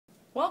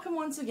Welcome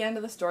once again to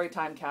the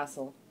Storytime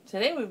Castle.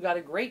 Today we've got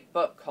a great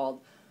book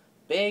called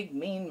Big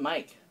Mean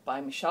Mike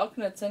by Michelle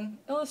Knudsen,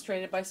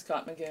 illustrated by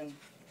Scott Magoon.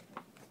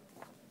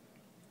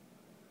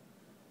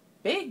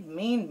 Big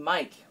Mean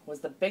Mike was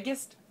the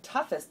biggest,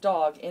 toughest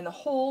dog in the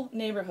whole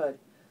neighborhood.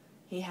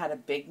 He had a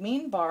big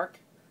mean bark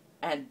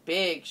and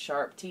big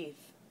sharp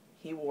teeth.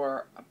 He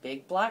wore a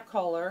big black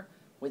collar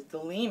with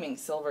gleaming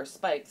silver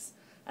spikes,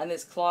 and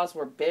his claws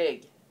were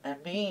big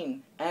and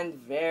mean and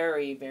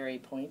very, very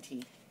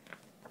pointy.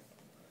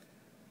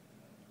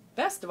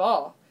 Best of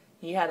all,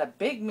 he had a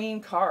big mean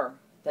car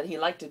that he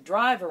liked to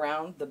drive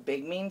around the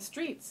big mean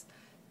streets.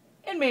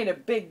 It made a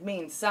big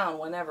mean sound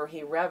whenever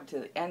he revved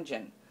the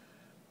engine.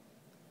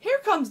 "Here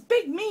comes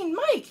Big Mean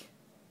Mike,"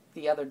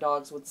 the other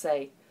dogs would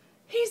say.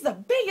 "He's the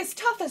biggest,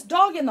 toughest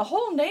dog in the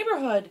whole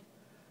neighborhood."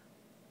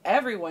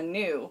 Everyone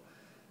knew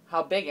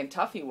how big and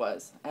tough he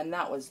was, and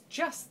that was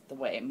just the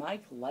way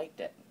Mike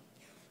liked it.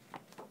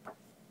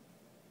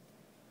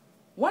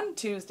 One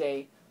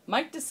Tuesday,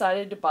 Mike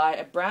decided to buy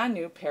a brand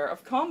new pair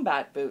of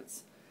combat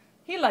boots.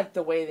 He liked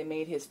the way they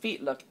made his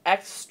feet look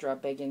extra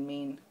big and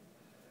mean.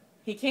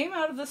 He came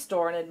out of the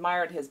store and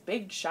admired his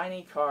big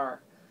shiny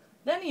car.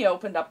 Then he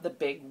opened up the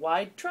big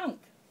wide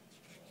trunk.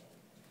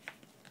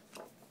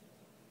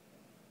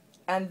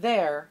 And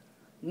there,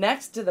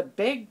 next to the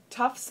big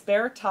tough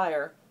spare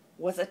tire,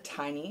 was a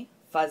tiny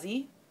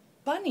fuzzy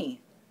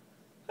bunny.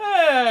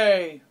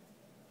 "Hey,"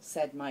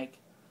 said Mike,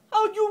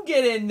 "how'd you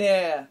get in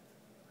there?"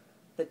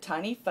 The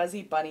tiny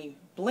fuzzy bunny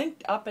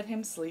blinked up at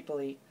him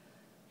sleepily.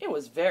 It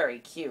was very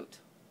cute.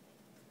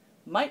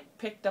 Mike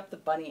picked up the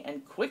bunny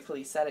and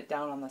quickly set it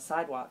down on the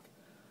sidewalk.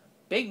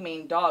 Big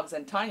mean dogs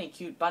and tiny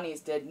cute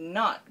bunnies did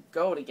not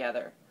go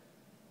together.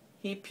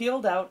 He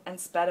peeled out and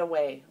sped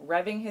away,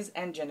 revving his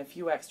engine a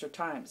few extra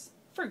times,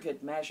 for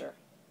good measure.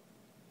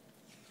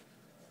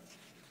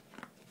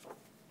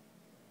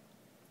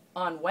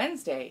 On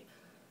Wednesday,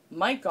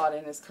 Mike got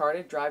in his car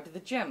to drive to the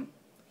gym.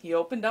 He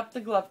opened up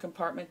the glove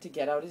compartment to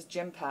get out his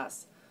gym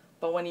pass,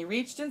 but when he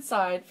reached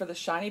inside for the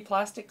shiny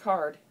plastic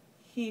card,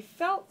 he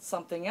felt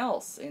something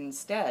else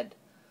instead.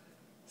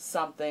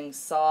 Something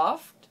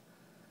soft,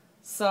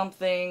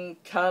 something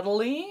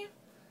cuddly.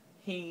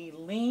 He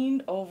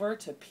leaned over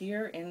to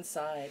peer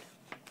inside.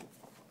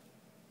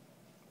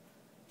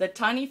 The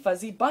tiny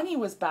fuzzy bunny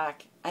was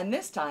back, and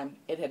this time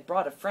it had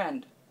brought a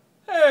friend.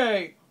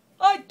 "Hey,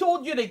 I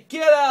told you to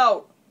get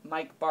out!"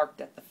 Mike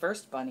barked at the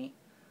first bunny.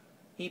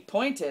 He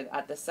pointed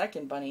at the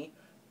second bunny.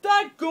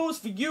 "That goes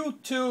for you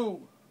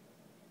too!"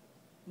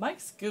 Mike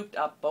scooped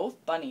up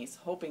both bunnies,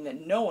 hoping that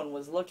no one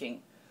was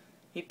looking.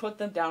 He put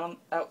them down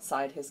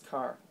outside his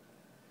car.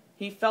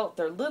 He felt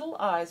their little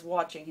eyes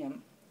watching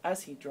him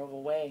as he drove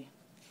away.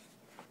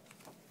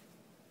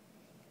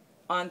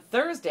 On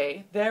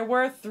Thursday, there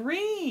were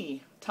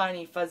 3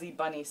 tiny fuzzy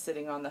bunnies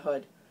sitting on the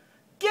hood.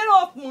 "Get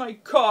off my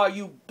car,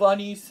 you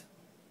bunnies!"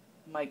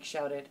 Mike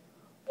shouted.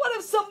 "What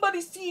if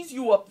somebody sees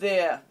you up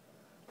there?"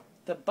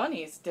 The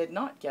bunnies did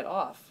not get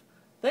off.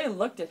 They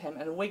looked at him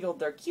and wiggled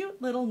their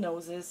cute little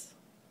noses.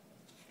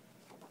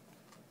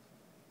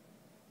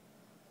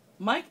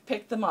 Mike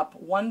picked them up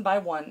one by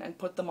one and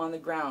put them on the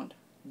ground.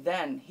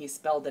 Then he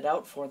spelled it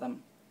out for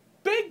them.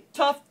 "Big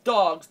tough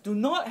dogs do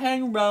not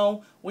hang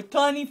around with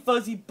tiny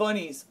fuzzy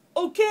bunnies,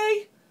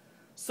 okay?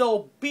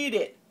 So beat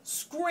it,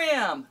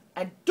 scram,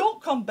 and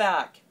don't come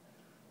back."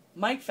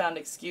 Mike found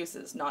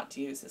excuses not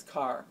to use his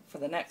car for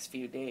the next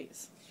few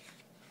days.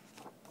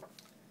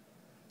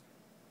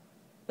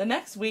 The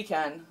next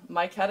weekend,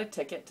 Mike had a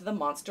ticket to the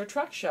monster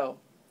truck show.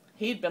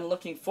 He'd been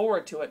looking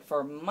forward to it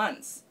for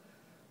months.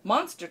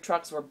 Monster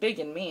trucks were big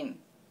and mean,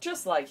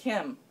 just like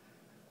him.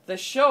 The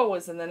show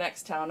was in the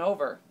next town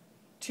over,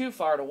 too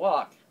far to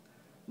walk.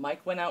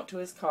 Mike went out to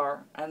his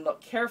car and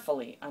looked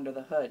carefully under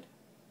the hood.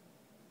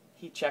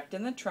 He checked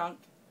in the trunk.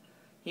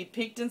 He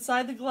peeked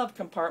inside the glove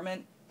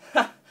compartment.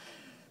 "Ha!"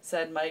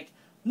 said Mike.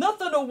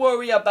 "Nothing to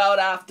worry about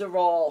after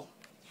all."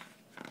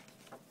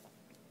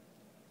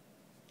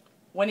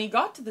 When he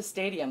got to the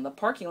stadium, the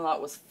parking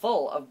lot was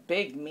full of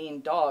big mean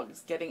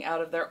dogs getting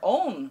out of their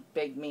own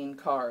big mean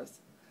cars.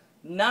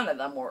 None of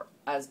them were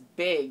as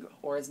big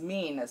or as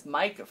mean as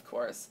Mike, of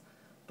course,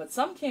 but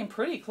some came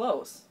pretty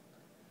close.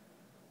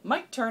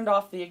 Mike turned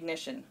off the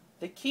ignition.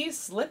 The keys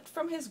slipped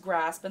from his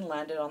grasp and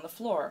landed on the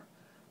floor.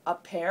 A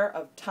pair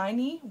of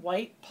tiny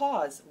white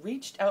paws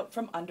reached out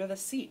from under the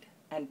seat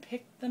and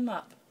picked them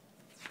up.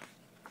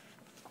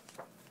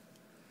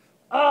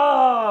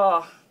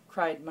 "Ah!"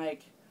 cried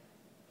Mike.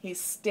 He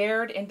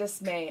stared in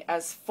dismay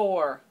as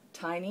 4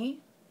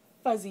 tiny,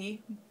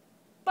 fuzzy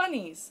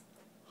bunnies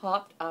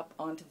hopped up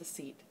onto the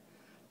seat.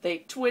 They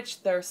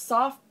twitched their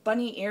soft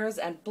bunny ears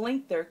and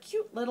blinked their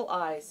cute little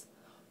eyes.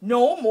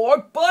 "No more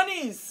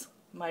bunnies!"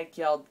 Mike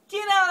yelled.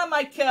 "Get out of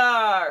my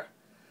car!"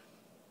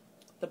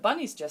 The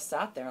bunnies just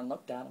sat there and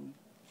looked at him.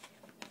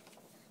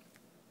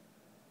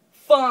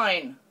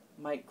 "Fine,"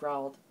 Mike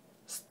growled.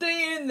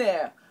 "Stay in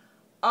there.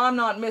 I'm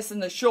not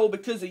missing the show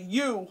because of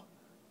you."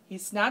 He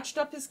snatched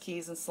up his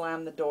keys and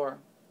slammed the door.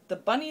 The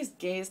bunnies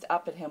gazed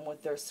up at him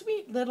with their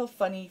sweet little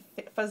funny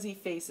fuzzy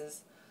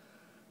faces.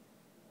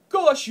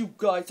 course you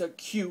guys are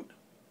cute,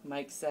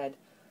 Mike said.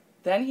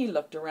 Then he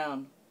looked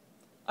around.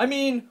 I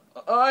mean,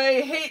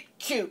 I hate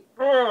cute.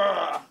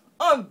 Urgh.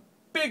 I'm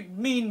Big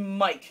Mean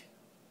Mike.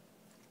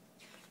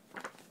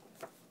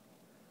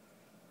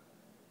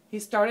 He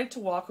started to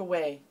walk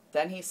away.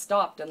 Then he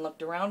stopped and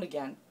looked around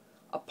again.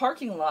 A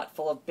parking lot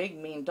full of big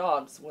mean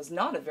dogs was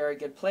not a very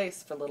good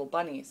place for little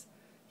bunnies.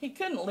 He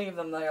couldn't leave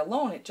them there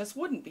alone. It just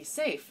wouldn't be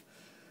safe.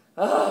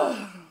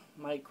 Ugh,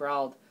 Mike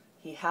growled.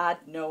 He had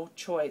no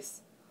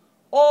choice.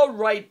 All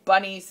right,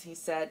 bunnies, he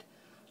said.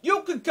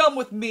 You can come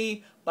with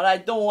me, but I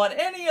don't want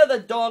any other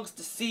dogs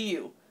to see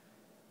you.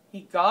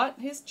 He got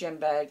his gym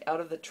bag out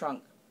of the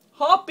trunk.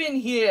 Hop in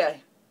here,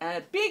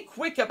 and be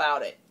quick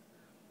about it.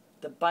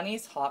 The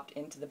bunnies hopped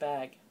into the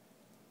bag.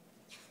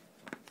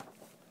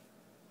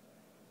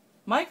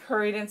 Mike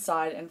hurried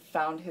inside and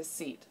found his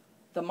seat.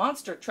 The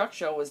monster truck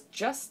show was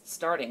just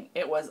starting.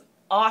 It was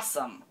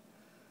awesome.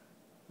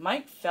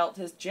 Mike felt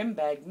his gym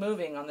bag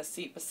moving on the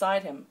seat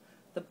beside him.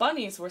 The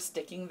bunnies were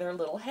sticking their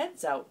little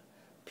heads out,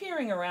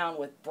 peering around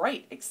with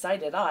bright,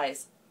 excited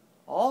eyes.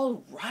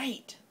 All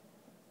right,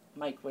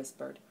 Mike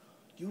whispered.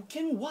 You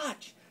can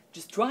watch.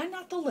 Just try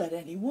not to let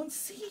anyone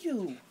see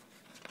you.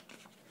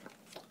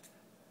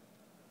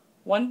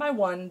 One by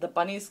one, the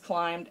bunnies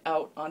climbed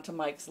out onto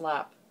Mike's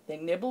lap. They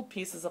nibbled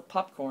pieces of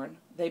popcorn.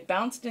 They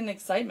bounced in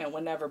excitement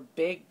whenever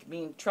Big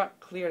Mean Truck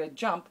cleared a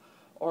jump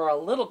or a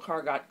little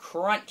car got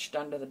crunched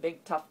under the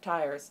big tough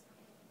tires.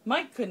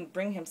 Mike couldn't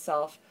bring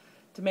himself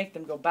to make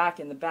them go back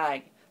in the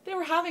bag. They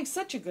were having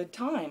such a good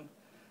time,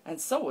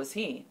 and so was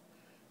he.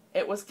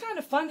 It was kind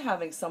of fun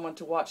having someone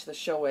to watch the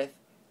show with.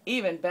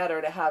 Even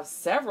better to have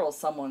several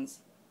someones,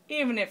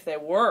 even if they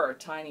were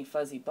tiny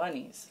fuzzy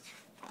bunnies.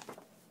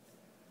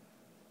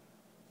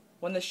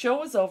 When the show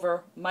was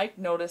over, Mike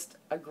noticed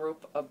a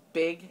group of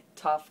big,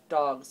 tough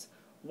dogs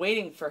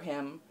waiting for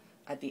him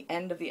at the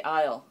end of the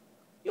aisle.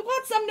 You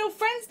got some new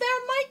friends there,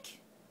 Mike?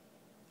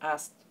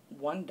 Asked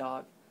one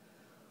dog.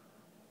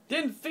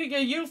 Didn't figure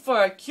you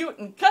for a cute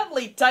and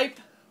cuddly type,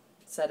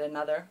 said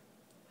another.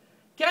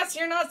 Guess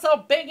you're not so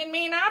big and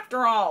mean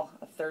after all,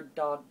 a third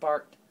dog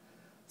barked.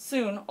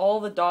 Soon all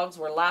the dogs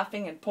were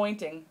laughing and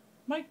pointing.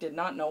 Mike did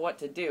not know what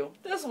to do.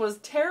 This was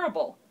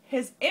terrible.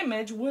 His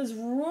image was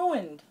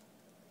ruined.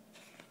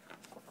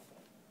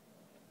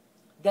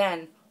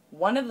 Then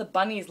one of the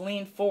bunnies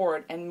leaned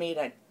forward and made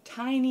a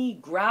tiny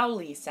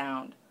growly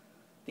sound.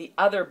 The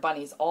other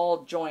bunnies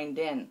all joined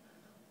in.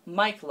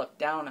 Mike looked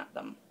down at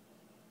them.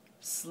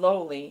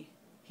 Slowly,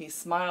 he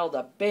smiled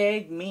a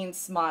big, mean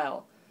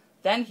smile.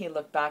 Then he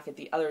looked back at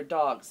the other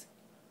dogs.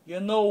 You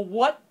know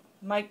what?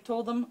 Mike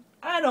told them.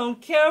 I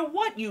don't care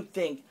what you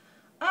think.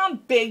 I'm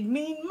Big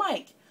Mean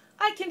Mike.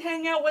 I can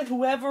hang out with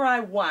whoever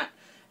I want.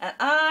 And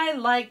I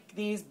like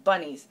these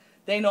bunnies.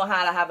 They know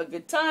how to have a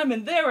good time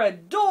and they're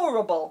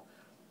adorable.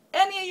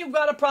 Any of you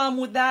got a problem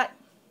with that?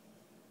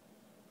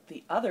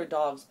 The other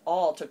dogs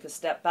all took a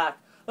step back.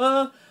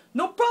 No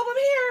problem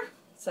here,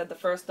 said the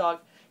first dog.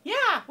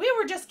 Yeah, we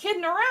were just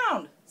kidding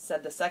around,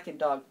 said the second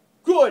dog.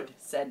 Good,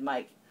 said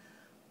Mike.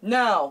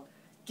 Now,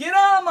 get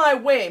out of my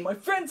way. My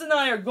friends and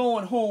I are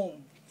going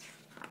home.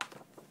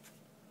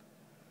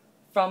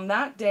 From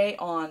that day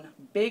on,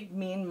 Big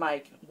Mean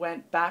Mike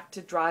went back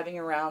to driving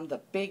around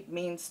the big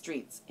mean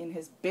streets in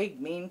his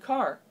big mean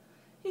car.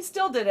 He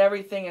still did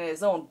everything in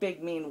his own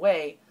big mean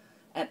way,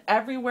 and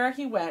everywhere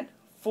he went,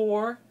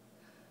 4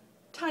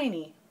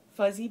 tiny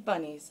fuzzy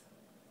bunnies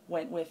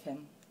went with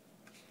him.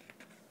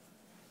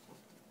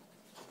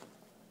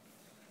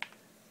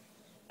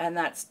 And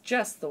that's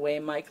just the way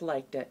Mike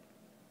liked it.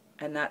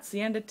 And that's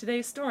the end of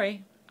today's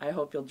story. I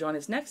hope you'll join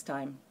us next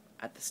time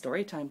at the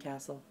Storytime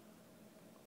Castle.